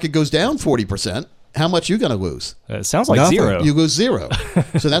year, the market goes down 40%. How much are you going to lose? It sounds like Nothing. zero. You lose zero.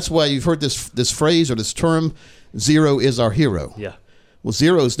 So that's why you've heard this phrase or this term, zero is our hero. Yeah. Well,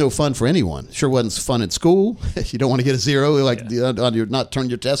 zero is no fun for anyone. Sure wasn't fun in school. You don't want to get a zero, like on your not turn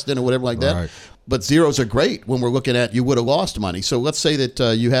your test in or whatever like that. Right. But zeros are great when we're looking at you would have lost money. So let's say that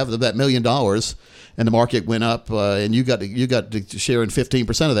you have that $1 million and the market went up and you got to share in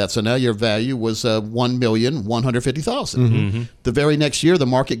 15% of that. So now your value was $1,150,000. The very next year, the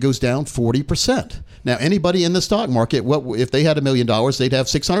market goes down 40%. Now, anybody in the stock market, what if they had $1 million, they'd have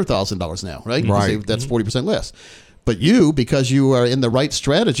 $600,000 now, right? Right. That's 40% less. But you, because you are in the right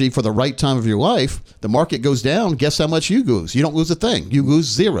strategy for the right time of your life, the market goes down. Guess how much you lose? You don't lose a thing. You lose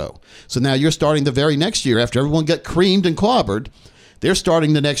zero. So now you're starting the very next year after everyone got creamed and clobbered. They're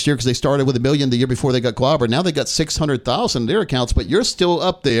starting the next year because they started with $1 million the year before they got clobbered. Now they got $600,000 in their accounts, but you're still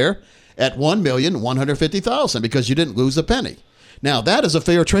up there at $1,150,000 because you didn't lose a penny. Now, that is a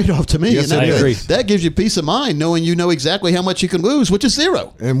fair trade-off to me. Yes, and it that, is. that gives you peace of mind knowing you know exactly how much you can lose, which is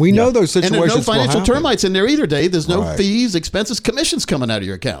zero. And we know those And situations there's no financial will happen. termites in there either, Dave. There's no Right. fees, expenses, commissions coming out of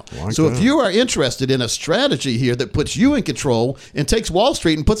your account. Like So that. if you are interested in a strategy here that puts you in control and takes Wall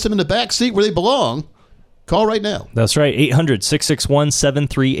Street and puts them in the back seat where they belong, call right now. That's right.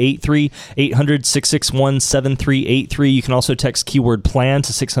 800-661-7383. 800-661-7383. You can also text keyword plan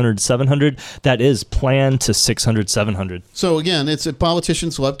to 600-700. That is plan to 600-700. So again,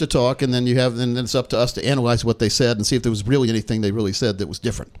 politicians love to talk, and then then it's up to us to analyze what they said and see if there was really anything they really said that was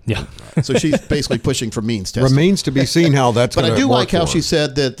different. Yeah. So she's basically pushing for means testing. Remains to be seen how that's But going I to do work like how for she her.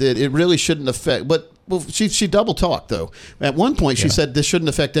 said that it really shouldn't affect. But she double talked though. At one point, she said this shouldn't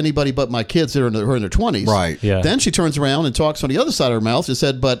affect anybody but my kids that are in their 20s. Right. Yeah. Then she turns around and talks on the other side of her mouth. She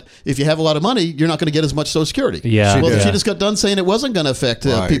said, "But if you have a lot of money, you're not going to get as much Social Security." Yeah. Well, did. she just got done saying it wasn't going to affect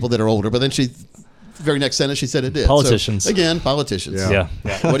Right. people that are older. But then very next sentence, she said it did. Politicians. So, again, politicians. Yeah.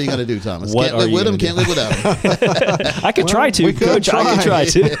 What are you going to do, Thomas? What Can't are live you with them. gonna Can't live without them. I could try to, we could Coach. I could try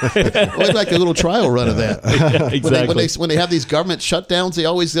to. We'd like a little trial run of that. Exactly. When they have these government shutdowns, they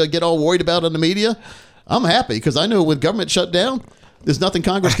always get all worried about on the media. I'm happy because I know when government shut down, there's nothing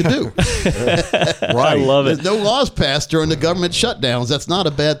Congress can do. I love it. There's no laws passed during the government shutdowns. That's not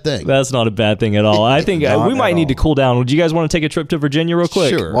a bad thing. That's not a bad thing at all. I think Not we might at need to all. cool down. Would you guys want to take a trip to Virginia real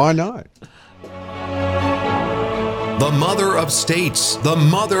quick? Sure. Why not? The mother of states, the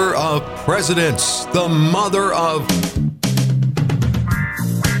mother of presidents, the mother of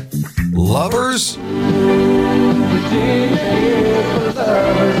lovers?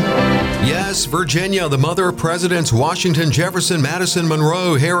 Yes, Virginia, the mother of presidents Washington, Jefferson, Madison,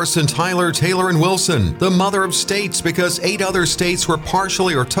 Monroe, Harrison, Tyler, Taylor, and Wilson. The mother of states because 8 other states were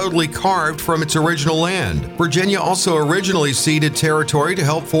partially or totally carved from its original land. Virginia also originally ceded territory to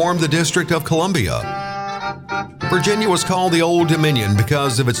help form the District of Columbia. Virginia was called the Old Dominion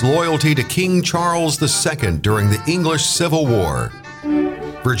because of its loyalty to King Charles II during the English Civil War.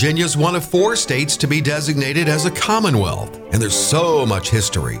 Virginia is one of 4 states to be designated as a Commonwealth, and there's so much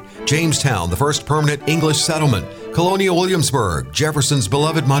history. Jamestown, the first permanent English settlement, Colonial Williamsburg, Jefferson's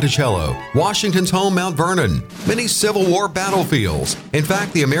beloved Monticello, Washington's home Mount Vernon, many Civil War battlefields. In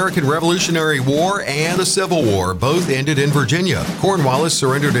fact, the American Revolutionary War and the Civil War both ended in Virginia. Cornwallis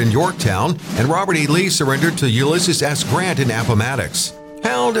surrendered in Yorktown, and Robert E. Lee surrendered to Ulysses S. Grant in Appomattox.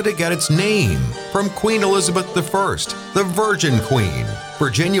 How did it get its name? From Queen Elizabeth I, the Virgin Queen.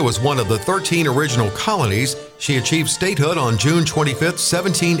 Virginia was one of the 13 original colonies. She achieved statehood on June 25,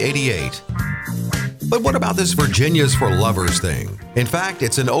 1788. But what about this Virginia's for Lovers thing? In fact,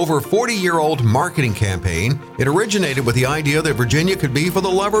 it's an over 40-year-old marketing campaign. It originated with the idea that Virginia could be for the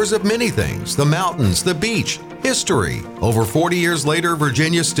lovers of many things: the mountains, the beach, history. Over 40 years later,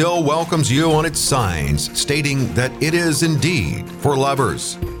 Virginia still welcomes you on its signs, stating that it is indeed for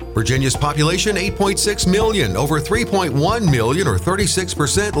lovers. Virginia's population, 8.6 million. Over 3.1 million, or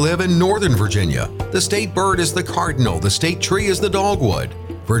 36%, live in Northern Virginia. The state bird is the cardinal. The state tree is the dogwood.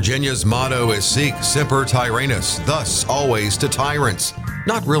 Virginia's motto is Sic Semper Tyrannis, thus always to tyrants.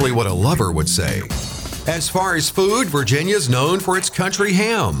 Not really what a lover would say. As far as food, Virginia's known for its country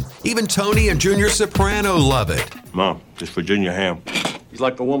ham. Even Tony and Junior Soprano love it. Mom, just Virginia ham. He's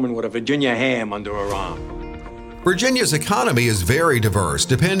like a woman with a Virginia ham under her arm. Virginia's economy is very diverse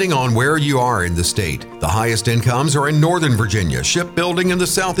depending on where you are in the state. The highest incomes are in Northern Virginia, shipbuilding in the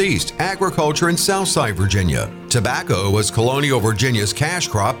Southeast, agriculture in Southside Virginia. Tobacco was Colonial Virginia's cash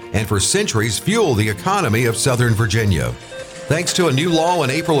crop and for centuries fueled the economy of Southern Virginia. Thanks to a new law in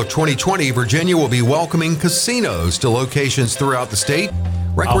April of 2020, Virginia will be welcoming casinos to locations throughout the state.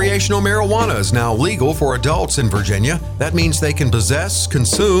 Recreational marijuana is now legal for adults in Virginia. That means they can possess,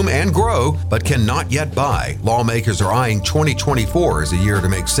 consume, and grow, but cannot yet buy. Lawmakers are eyeing 2024 as a year to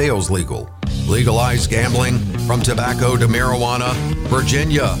make sales legal. Legalize gambling from tobacco to marijuana.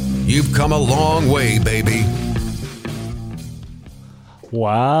 Virginia, you've come a long way, baby.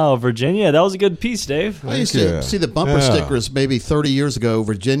 Wow, Virginia. That was a good piece, Dave. I used to see the bumper stickers maybe 30 years ago.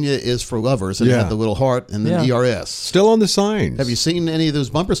 Virginia is for lovers, and it had the little heart and the ERS. Still on the signs. Have you seen any of those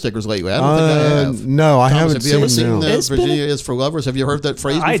bumper stickers lately? I don't think I have. No, I haven't seen. Have you ever seen them. Virginia is for lovers? Have you heard that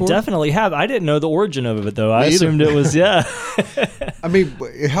phrase before? I definitely have. I didn't know the origin of it, though. I assumed it was, I mean,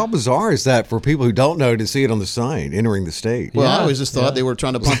 how bizarre is that for people who don't know to see it on the sign entering the state? Well, I always just thought they were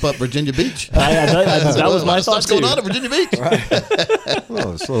trying to pump up Virginia Beach. That was my thought, too. What's going on at Virginia Beach?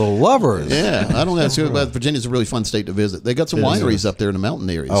 Well, it's little lovers. Yeah, I don't know. But Virginia's a really fun state to visit. They got some wineries up there in the mountain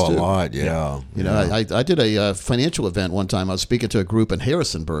areas, too. A lot, yeah. You know, I did a financial event one time. I was speaking to a group in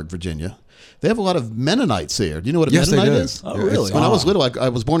Harrisonburg, Virginia. They have a lot of Mennonites there. Do you know what a Mennonite is? Oh, really? When I was little, I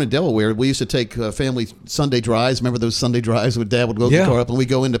was born in Delaware. We used to take family Sunday drives. Remember those Sunday drives when Dad would load the car up and we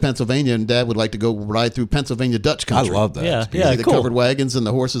go into Pennsylvania, and Dad would like to go ride through Pennsylvania Dutch country. I love that. Yeah, the cool. covered wagons and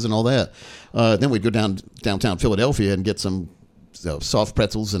the horses and all that. Then we'd go downtown Philadelphia and get some soft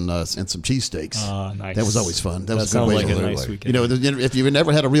pretzels and some cheesesteaks. Nice. That was always fun. That was a sounds good way like to a live. nice weekend. You know, if you've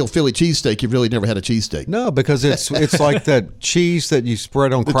never had a real Philly cheesesteak, you've really never had a cheesesteak. No, because it's like that cheese that you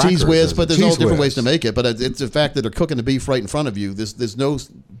spread on the crackers. Cheese whiz, but there's all different whiz. ways to make it. But it's the fact that they're cooking the beef right in front of you. There's no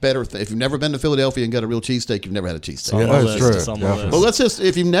better thing. If you've never been to Philadelphia and got a real cheesesteak, you've never had a cheesesteak. Yeah, that's true. Well, let's just,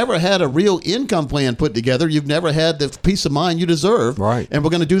 if you've never had a real income plan put together, you've never had the peace of mind you deserve. Right. And we're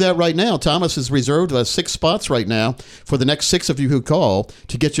going to do that right now. Thomas has reserved 6 spots right now for the next 6 of you who call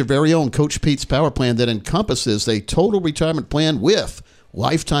to get your very own Coach Pete's Power Plan that encompasses a total retirement plan with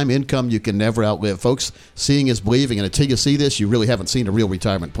lifetime income you can never outlive. Folks, seeing is believing, and until you see this, you really haven't seen a real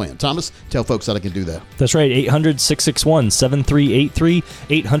retirement plan. Thomas, tell folks how they can do that. That's right, 800-661-7383,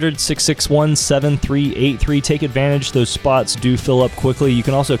 800-661-7383. Take advantage. Those spots do fill up quickly. You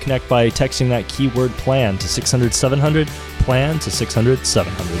can also connect by texting that keyword PLAN to 600-700, PLAN to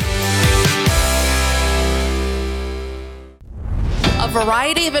 600-700. A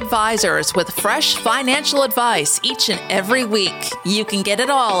variety of advisors with fresh financial advice each and every week. You can get it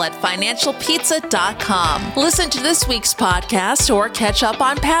all at financialpizza.com. Listen to this week's podcast or catch up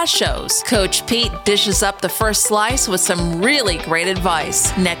on past shows. Coach Pete dishes up the first slice with some really great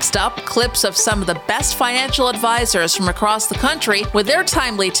advice. Next up, clips of some of the best financial advisors from across the country with their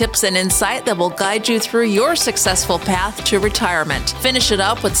timely tips and insight that will guide you through your successful path to retirement. Finish it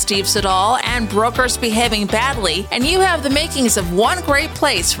up with Steve Siddall and brokers behaving badly, and you have the makings of one great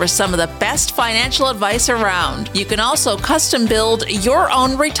place for some of the best financial advice around. You can also custom build your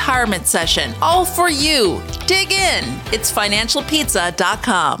own retirement session, all for you. Dig in. It's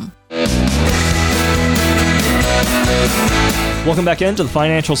financialpizza.com. Welcome back into the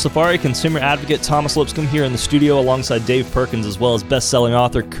Financial Safari. Consumer advocate Thomas Lipscomb here in the studio alongside Dave Perkins, as well as best-selling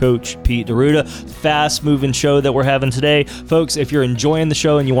author Coach Pete D'Arruda. Fast-moving show that we're having today. Folks, if you're enjoying the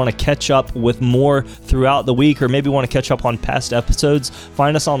show and you want to catch up with more throughout the week, or maybe want to catch up on past episodes,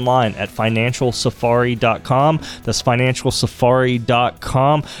 find us online at financialsafari.com. That's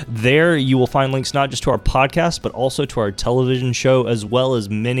financialsafari.com. There you will find links not just to our podcast, but also to our television show, as well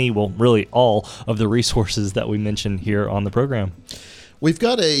as many, well, really all of the resources that we mentioned here on the program. We've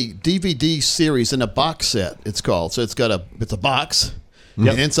got a DVD series in a box set, it's called. So it's a box.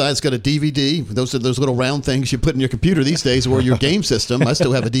 Yep. And inside it's got a DVD. Those are those little round things you put in your computer these days, or your game system. I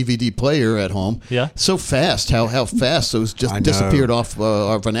still have a DVD player at home. Yeah. So fast, how fast those just disappeared off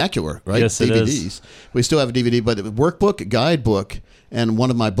our vernacular, right? Yes, DVDs. It is. We still have a DVD, but a workbook, guidebook, and one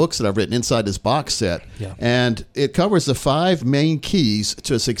of my books that I've written inside this box set. Yeah. And it covers the 5 main keys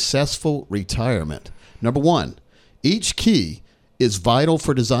to a successful retirement. Number 1, each key is vital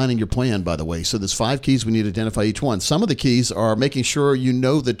for designing your plan, by the way. So there's 5 keys. We need to identify each one. Some of the keys are making sure you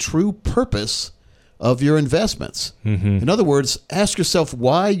know the true purpose of your investments. Mm-hmm. In other words, ask yourself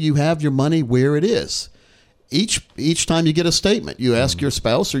why you have your money where it is. Each time you get a statement, you ask your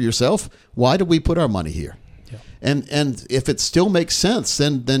spouse or yourself, why do we put our money here? Yeah. And if it still makes sense,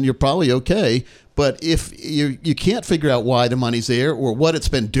 then you're probably okay. But if you can't figure out why the money's there or what it's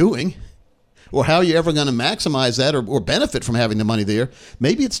been doing, or how you're ever going to maximize that or benefit from having the money there,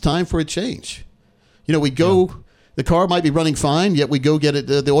 maybe it's time for a change. You know, the car might be running fine, yet we go get it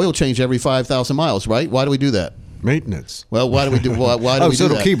the oil change every 5,000 miles, right? Why do we do that? Maintenance. Well, why do we do? Why do we so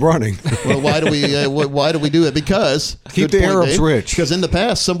do it'll that? keep running. Well, why do we do it? Because keep good the point, Arabs Dave, rich. Because in the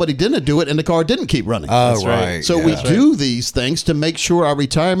past somebody didn't do it and the car didn't keep running. Oh, right. So we do these things to make sure our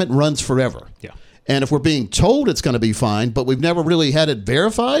retirement runs forever. Yeah. And if we're being told it's going to be fine, but we've never really had it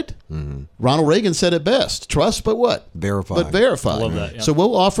verified, Ronald Reagan said it best: trust, but what? Verified. But verified. I love that, yeah. So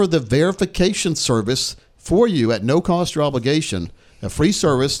we'll offer the verification service for you at no cost or obligation, a free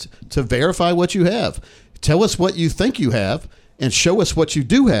service to verify what you have. Tell us what you think you have and show us what you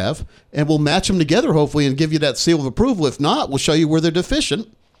do have, and we'll match them together, hopefully, and give you that seal of approval. If not, we'll show you where they're deficient.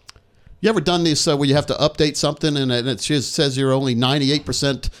 You ever done this where you have to update something and it just says you're only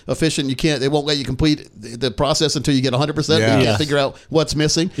 98% efficient? They won't let you complete the process until you get 100%. Yeah. You can't figure out what's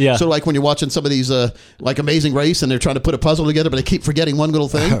missing. Yeah. So like when you're watching some of these like Amazing Race and they're trying to put a puzzle together, but they keep forgetting one little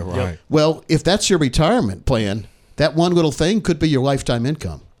thing. Right. Well, if that's your retirement plan, that one little thing could be your lifetime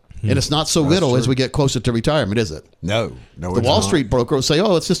income. And it's not so little as we get closer to retirement, is it? No, The it's Wall not. Street broker will say,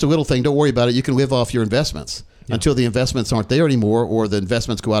 oh, it's just a little thing. Don't worry about it. You can live off your investments until the investments aren't there anymore, or the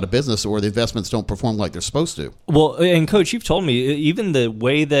investments go out of business, or the investments don't perform like they're supposed to. Well, and Coach, you've told me, even the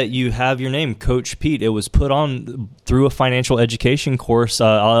way that you have your name, Coach Pete, it was put on through a financial education course.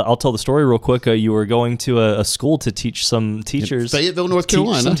 I'll tell the story real quick. You were going to a school to teach some teachers. In Fayetteville, North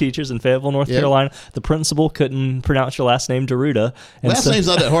Carolina. Some teachers in Fayetteville, North Carolina. The principal couldn't pronounce your last name, Deruda. Last name's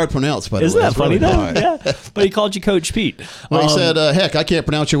not that hard to pronounce, by the way. Isn't that It's funny, really though? not. Yeah. But he called you Coach Pete. Well, he said, heck, I can't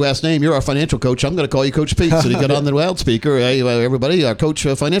pronounce your last name. You're our financial coach. I'm going to call you Coach Pete. So he got on the loudspeaker. Hey, everybody, our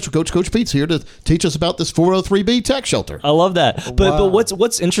financial coach, Coach Pete's here to teach us about this 403B tax shelter. I love that. But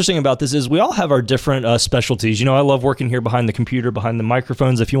what's interesting about this is we all have our different specialties. You know, I love working here behind the computer, behind the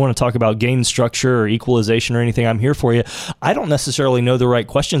microphones. If you want to talk about gain structure or equalization or anything, I'm here for you. I don't necessarily know the right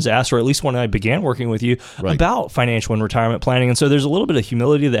questions to ask, or at least when I began working with you, about financial and retirement planning. And so there's a little bit of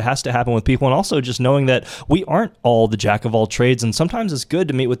humility that has to happen with people, and also just knowing that we aren't all the jack of all trades. And sometimes it's good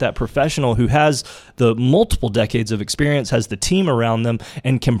to meet with that professional who has the multiple decades of experience, has the team around them,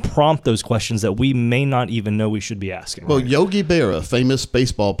 and can prompt those questions that we may not even know we should be asking. Well, Yogi Berra, famous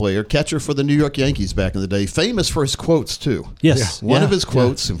baseball player, catcher for the New York Yankees back in the day, famous for his quotes, too. Yes. One of his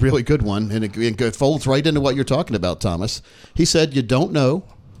quotes, a really good one, and it folds right into what you're talking about, Thomas. He said, you don't know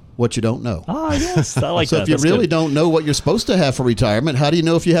what you don't know. Ah, yes. I like so that. if you That's really good. don't know what you're supposed to have for retirement, how do you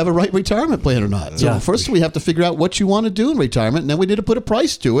know if you have a right retirement plan or not? So first we have to figure out what you want to do in retirement, and then we need to put a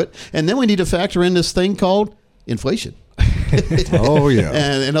price to it, and then we need to factor in this thing called inflation. Oh, yeah.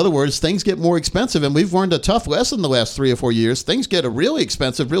 And in other words, things get more expensive, and we've learned a tough lesson the last 3 or 4 years. Things get really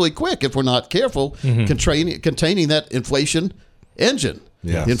expensive really quick if we're not careful containing that inflation engine.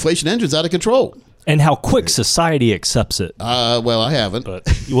 Yes. The inflation engine's out of control. And how quick society accepts it. Well, I haven't.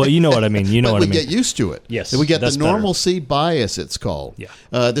 But, well, you know what I mean. You know but what I mean. we get used to it. Yes, And we get the that's better. normalcy bias, it's called. Yeah.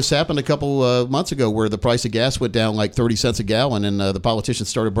 This happened a couple months ago where the price of gas went down like 30 cents a gallon, and the politicians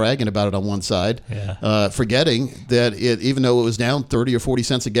started bragging about it on one side, forgetting that even though it was down 30 or 40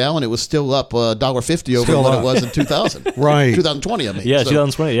 cents a gallon, it was still up $1.50 over Still what up. it was in 2000. Right. 2020, I mean. Yeah,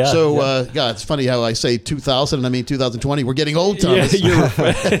 2020, yeah. So, God, it's funny how I say 2000 and I mean 2020. We're getting old, Thomas. Yeah, you're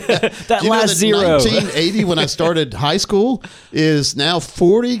that Do you know last that zero. 1980, when I started high school, is now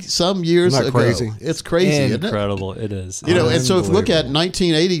 40-some years Isn't that ago. crazy? It's crazy, isn't it? Incredible. It is. You know, and so if you look at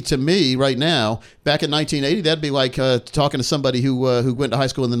 1980 to me right now, back in 1980, that'd be like talking to somebody who went to high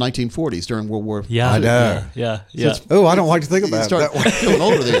school in the 1940s during World War. Yeah, I know. Yeah. Oh, I don't like to think about Start that. feeling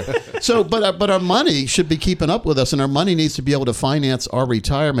older there. So, but our money should be keeping up with us, and our money needs to be able to finance our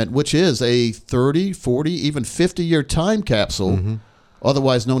retirement, which is a 30, 40, even 50-year time capsule,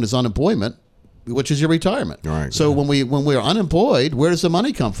 otherwise known as unemployment, which is your retirement. Right. So when we're unemployed, where does the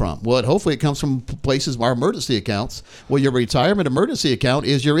money come from? Well, hopefully it comes from places, our emergency accounts. Well, your retirement emergency account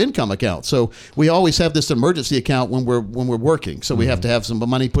is your income account. So we always have this emergency account when we're working. So we have to have some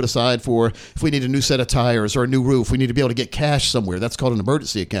money put aside for if we need a new set of tires or a new roof. We need to be able to get cash somewhere. That's called an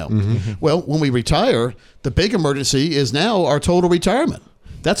emergency account. Well, when we retire, the big emergency is now our total retirement.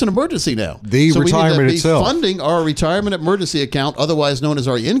 That's an emergency now. The so retirement we need to be itself. funding our retirement emergency account, otherwise known as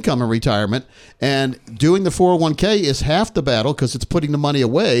our income in retirement, and doing the 401k is half the battle because it's putting the money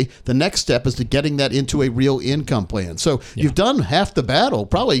away. The next step is to getting that into a real income plan. So you've done half the battle,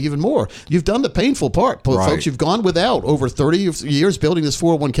 probably even more. You've done the painful part, Right. folks. You've gone without over 30 years building this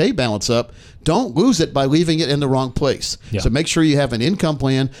 401k balance up. Don't lose it by leaving it in the wrong place. Yeah. So make sure you have an income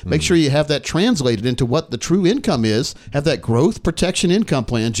plan. Make sure you have that translated into what the true income is. Have that growth protection income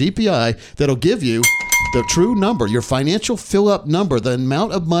plan, GPI, that'll give you the true number, your financial fill-up number, the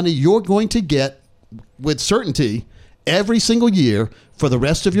amount of money you're going to get with certainty every single year for the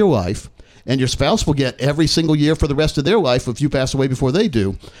rest of your life. and your spouse will get every single year for the rest of their life if you pass away before they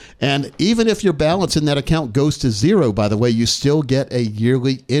do. And even if your balance in that account goes to zero, by the way, you still get a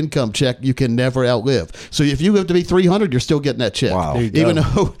yearly income check you can never outlive. So if you live to be 300, you're still getting that check. Wow. Even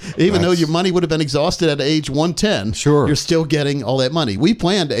though your money would have been exhausted at age 110, sure, you're still getting all that money. We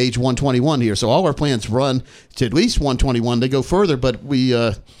plan to age 121 here, so all our plans run to at least 121. They go further, but we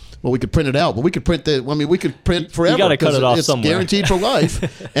could print it out, but we could print we could print forever. You got to cut it off it's somewhere. Guaranteed for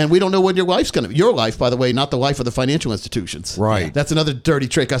life, and we don't know when your life's going to. Your life, by the way, not the life of the financial institutions. Right. That's another dirty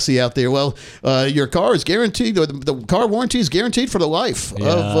trick I see out there. Well, your car is guaranteed. The car warranty is guaranteed for the life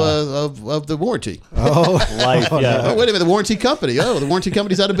of the warranty. Oh, life. Yeah. Oh, wait a minute. The warranty company. Oh, the warranty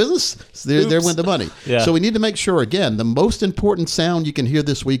company's out of business. So they're with the money. Yeah. So we need to make sure. Again, the most important sound you can hear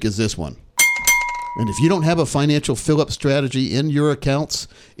this week is this one. And if you don't have a financial fill-up strategy in your accounts,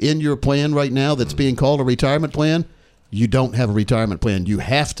 in your plan right now that's being called a retirement plan, you don't have a retirement plan. You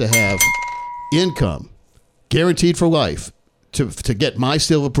have to have income guaranteed for life to get my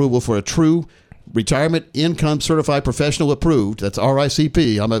seal of approval for a true retirement income certified professional approved. That's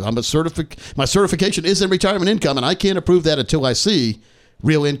RICP. My certification is in retirement income, and I can't approve that until I see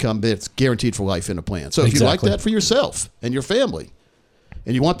real income that's guaranteed for life in a plan. So if you like that for yourself and your family,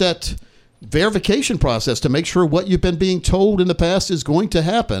 and you want that verification process to make sure what you've been being told in the past is going to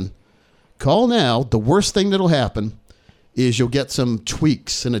happen, call now. The worst thing that'll happen is you'll get some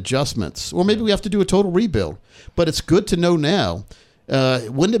tweaks and adjustments, or maybe we have to do a total rebuild. But it's good to know now.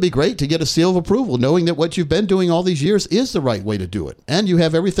 Wouldn't it be great to get a seal of approval, knowing that what you've been doing all these years is the right way to do it, and you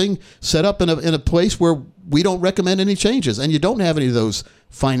have everything set up in a place where we don't recommend any changes, and you don't have any of those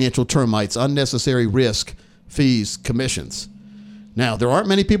financial termites, unnecessary risk, fees, commissions. Now, there aren't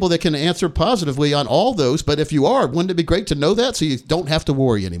many people that can answer positively on all those, but if you are, wouldn't it be great to know that so you don't have to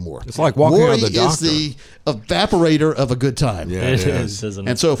worry anymore? It's like walking out of the doctor. Worry is the evaporator of a good time. Yeah, it is, isn't it?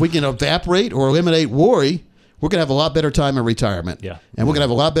 And so if we can evaporate or eliminate worry, we're going to have a lot better time in retirement. Yeah. And we're going to have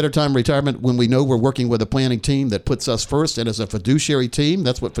a lot better time in retirement when we know we're working with a planning team that puts us first. And as a fiduciary team,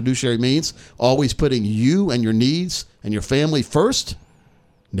 that's what fiduciary means, always putting you and your needs and your family first,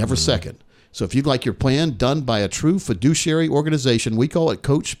 never second. So if you'd like your plan done by a true fiduciary organization, we call it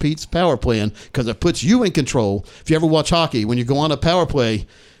Coach Pete's Power Plan because it puts you in control. If you ever watch hockey, when you go on a power play,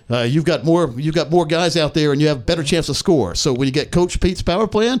 you've got more guys out there and you have a better chance to score. So when you get Coach Pete's Power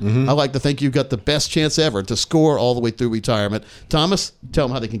Plan, I like to think you've got the best chance ever to score all the way through retirement. Thomas, tell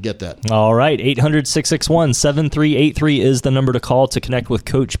them how they can get that. All right. 800-661-7383 is the number to call to connect with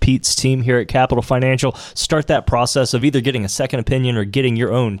Coach Pete's team here at Capital Financial. Start that process of either getting a second opinion or getting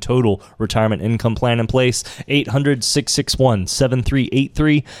your own total retirement income plan in place.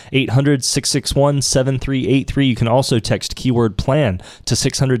 800-661-7383. 800-661-7383. You can also text keyword plan to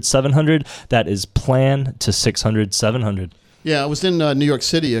 600-700. That is plan to 600-700. Yeah, I was in New York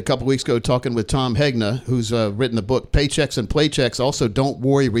City a couple weeks ago talking with Tom Hegna, who's written the book Paychecks and Playchecks. Also, Don't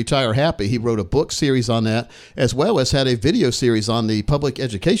Worry, Retire Happy. He wrote a book series on that, as well as had a video series on the Public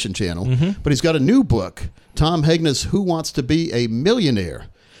Education Channel. But he's got a new book, Tom Hegna's Who Wants to Be a Millionaire?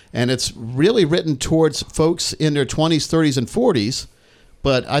 And it's really written towards folks in their 20s, 30s, and 40s.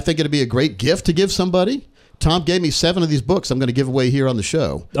 But I think it'd be a great gift to give somebody. Tom gave me 7 of these books I'm going to give away here on the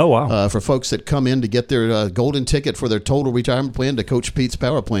show. Oh, wow. For folks that come in to get their golden ticket for their total retirement plan to Coach Pete's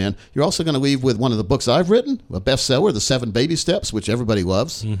Power Plan. You're also going to leave with one of the books I've written, a bestseller, The 7 Baby Steps, which everybody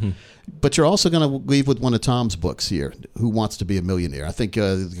loves. But you're also going to leave with one of Tom's books here, Who Wants to Be a Millionaire? I think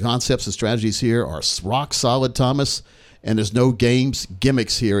the concepts and strategies here are rock solid, Thomas. And there's no games,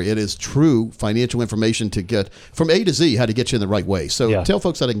 gimmicks here. It is true financial information to get from A to Z, how to get you in the right way. So tell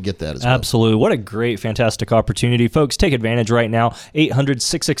folks how they can get that as well. Absolutely. What a great, fantastic opportunity. Folks, take advantage right now.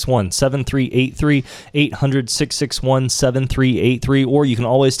 800-661-7383, 800-661-7383, or you can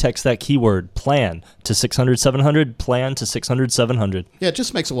always text that keyword, plan, to 600-700, plan to 600-700. Yeah, it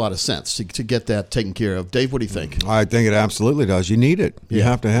just makes a lot of sense to get that taken care of. Dave, what do you think? I think it absolutely does. You need it. You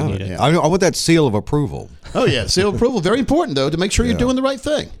have to have it. Yeah. I want that seal of approval. Oh, yeah. Seal of approval. Very important, though, to make sure you're doing the right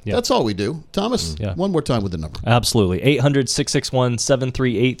thing. That's all we do. Thomas, one more time with the number. Absolutely.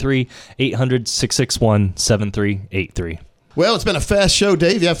 800-661-7383, 800-661-7383. Well, it's been a fast show,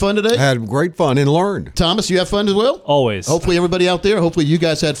 Dave. You have fun today? Had great fun and learned. Thomas, you have fun as well? Always. Hopefully everybody out there, hopefully you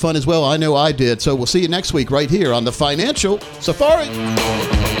guys had fun as well. I know I did. So we'll see you next week right here on the Financial Safari.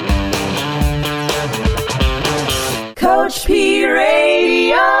 Coach P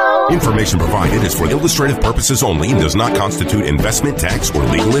Radio. Information provided is for illustrative purposes only and does not constitute investment, tax, or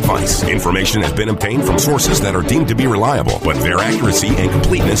legal advice. Information has been obtained from sources that are deemed to be reliable, but their accuracy and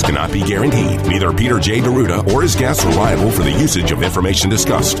completeness cannot be guaranteed. Neither Peter J. D'Arruda or his guests are liable for the usage of information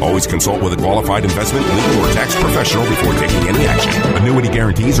discussed. Always consult with a qualified investment, legal, or tax professional before taking any action. Annuity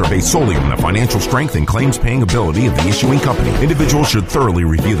guarantees are based solely on the financial strength and claims-paying ability of the issuing company. Individuals should thoroughly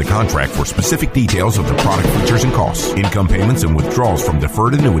review the contract for specific details of the product features and costs. Income payments and withdrawals from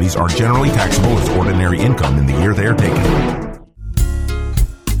deferred annuities are generally taxable as ordinary income in the year they are taken.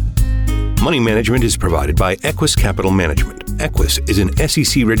 Money management is provided by Equus Capital Management. Equus is an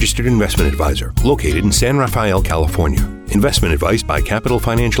SEC-registered investment advisor located in San Rafael, California. Investment advice by Capital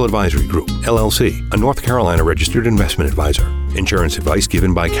Financial Advisory Group, LLC, a North Carolina-registered investment advisor. Insurance advice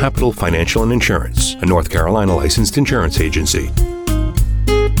given by Capital Financial and Insurance, a North Carolina-licensed insurance agency.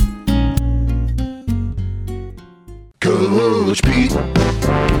 Coach Pete.